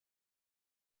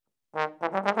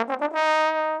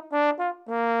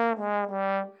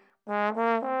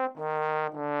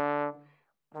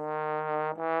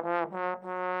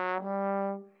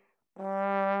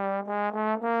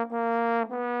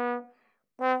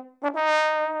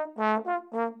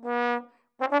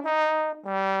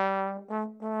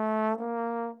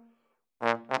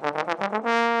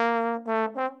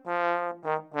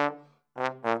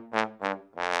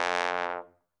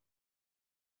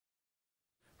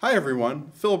Hi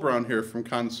everyone, Phil Brown here from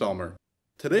Conn-Selmer.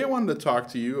 Today I wanted to talk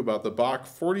to you about the Bach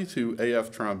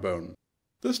 42AF trombone.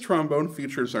 This trombone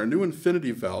features our new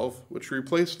infinity valve, which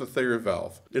replaced the Thayer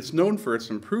valve. It's known for its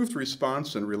improved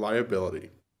response and reliability.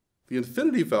 The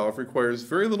infinity valve requires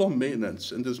very little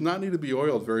maintenance and does not need to be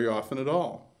oiled very often at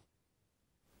all.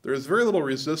 There is very little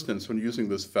resistance when using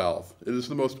this valve. It is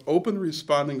the most open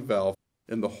responding valve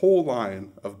in the whole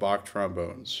line of Bach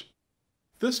trombones.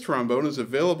 This trombone is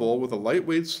available with a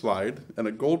lightweight slide and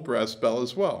a gold brass bell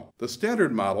as well. The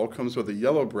standard model comes with a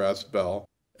yellow brass bell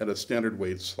and a standard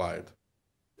weight slide.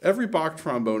 Every Bach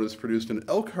trombone is produced in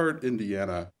Elkhart,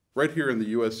 Indiana, right here in the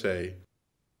USA.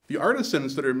 The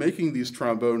artisans that are making these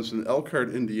trombones in Elkhart,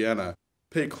 Indiana,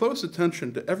 pay close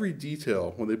attention to every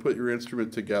detail when they put your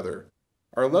instrument together.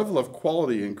 Our level of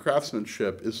quality and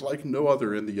craftsmanship is like no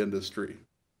other in the industry.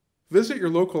 Visit your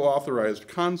local authorized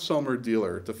Conn-Selmer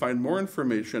dealer to find more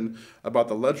information about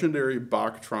the legendary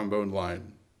Bach trombone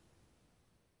line.